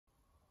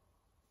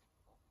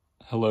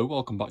Hello,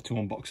 welcome back to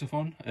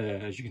Unboxathon.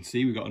 As you can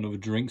see, we got another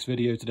drinks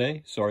video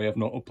today. Sorry I've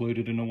not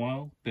uploaded in a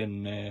while.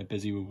 Been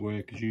busy with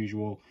work as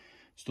usual,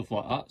 stuff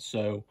like that.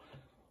 So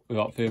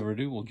without further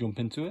ado, we'll jump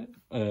into it.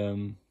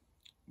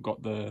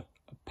 Got the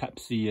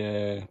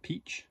Pepsi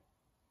Peach.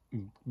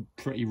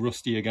 Pretty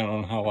rusty again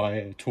on how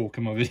I talk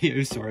in my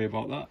videos, sorry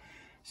about that.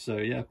 So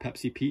yeah,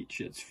 Pepsi Peach,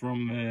 it's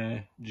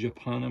from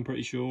Japan, I'm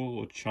pretty sure,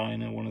 or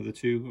China, one of the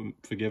two.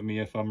 Forgive me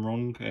if I'm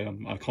wrong.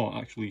 I can't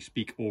actually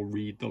speak or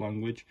read the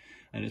language,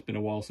 and it's been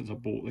a while since I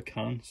bought the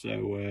can,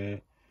 so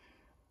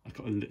I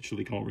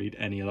literally can't read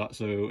any of that.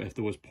 So if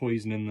there was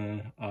poison in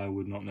there, I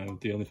would not know.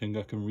 The only thing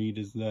I can read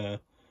is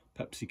the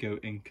PepsiCo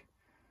ink.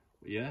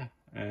 But yeah,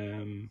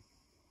 don't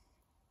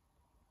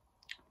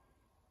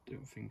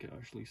think it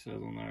actually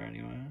says on there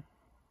anywhere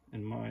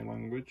in my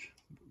language.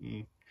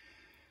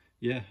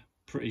 Yeah,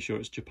 pretty sure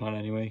it's Japan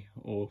anyway,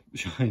 or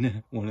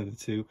China, one of the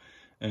two.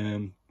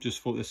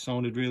 Just thought this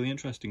sounded really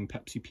interesting,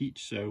 Pepsi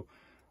Peach, so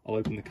I'll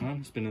open the can.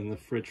 It's been in the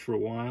fridge for a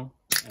while.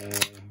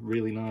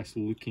 Really nice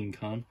looking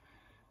can,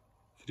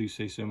 if I do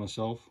say so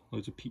myself.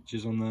 Loads of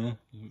peaches on there.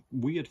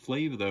 Weird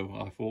flavour though,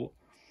 I thought.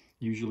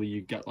 Usually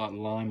you get like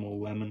lime or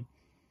lemon.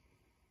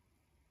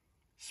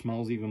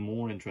 Smells even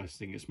more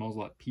interesting. It smells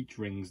like peach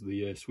rings,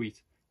 the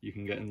sweet you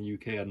can get in the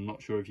UK. I'm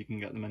not sure if you can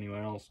get them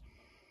anywhere else.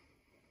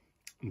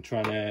 I'm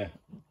trying to,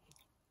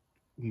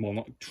 well,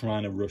 not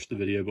trying to rush the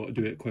video, but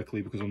do it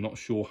quickly because I'm not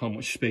sure how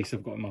much space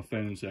I've got on my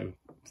phone, so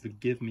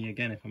forgive me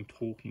again if I'm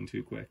talking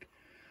too quick.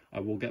 I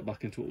will get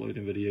back into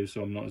uploading videos,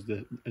 so I'm not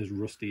as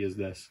rusty as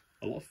this.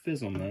 A lot of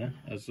fizz on there,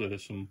 as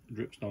some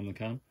drips down the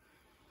can.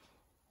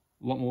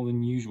 A lot more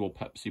than usual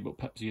Pepsi, but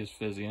Pepsi is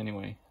fizzy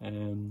anyway.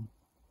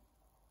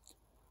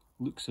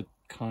 Looks a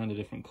kind of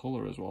different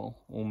colour as well,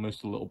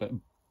 almost a little bit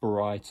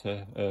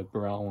brighter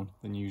brown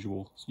than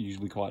usual. It's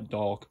usually quite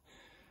dark.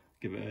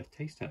 Give it a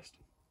taste test.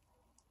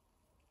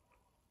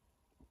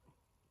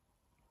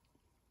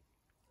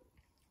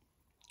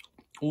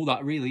 Oh,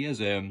 that really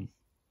is a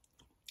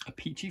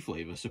peachy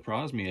flavour.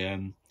 Surprised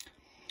me.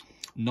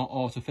 Not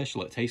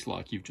artificial. It tastes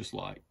like you've just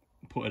like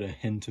put a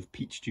hint of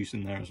peach juice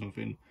in there or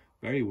something.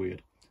 Very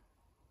weird.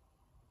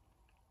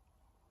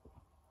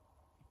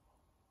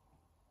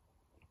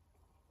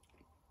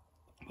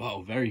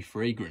 Wow, very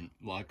fragrant,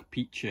 like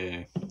peach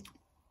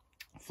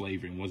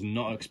flavouring. Was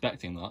not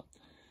expecting that.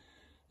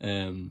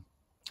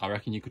 I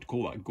reckon you could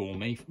call that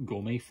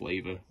gourmet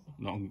flavour.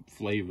 Not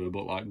flavour,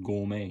 but like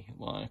gourmet.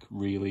 Like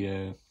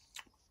really,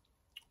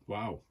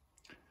 wow.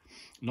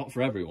 Not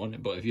for everyone,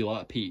 but if you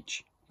like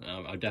peach,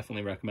 I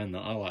definitely recommend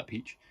that. I like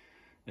peach.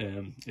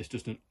 It's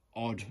just an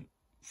odd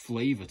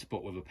flavour to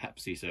put with a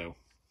Pepsi, so.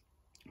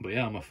 But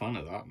yeah, I'm a fan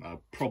of that. I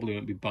probably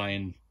won't be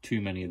buying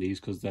too many of these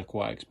because they're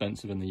quite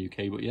expensive in the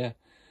UK, but yeah.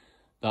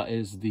 That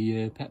is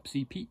the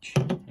Pepsi Peach.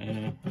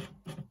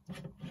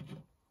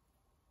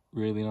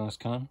 Really nice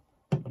can.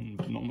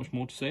 Not much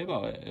more to say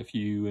about it. If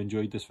you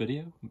enjoyed this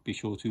video, be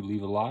sure to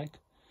leave a like,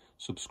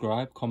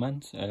 subscribe,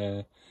 comment.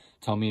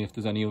 Tell me if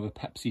there's any other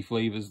Pepsi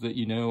flavours that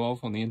you know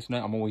of on the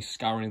internet. I'm always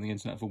scouring the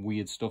internet for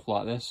weird stuff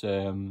like this.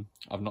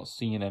 I've not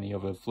seen any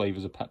other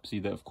flavours of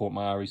Pepsi that have caught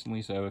my eye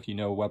recently, so if you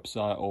know a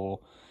website or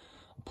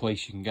a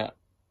place you can get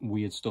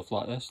weird stuff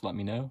like this, let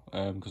me know,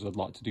 because I'd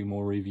like to do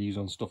more reviews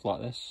on stuff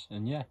like this.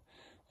 And yeah.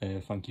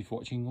 Thank you for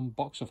watching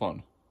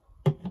Unboxathon.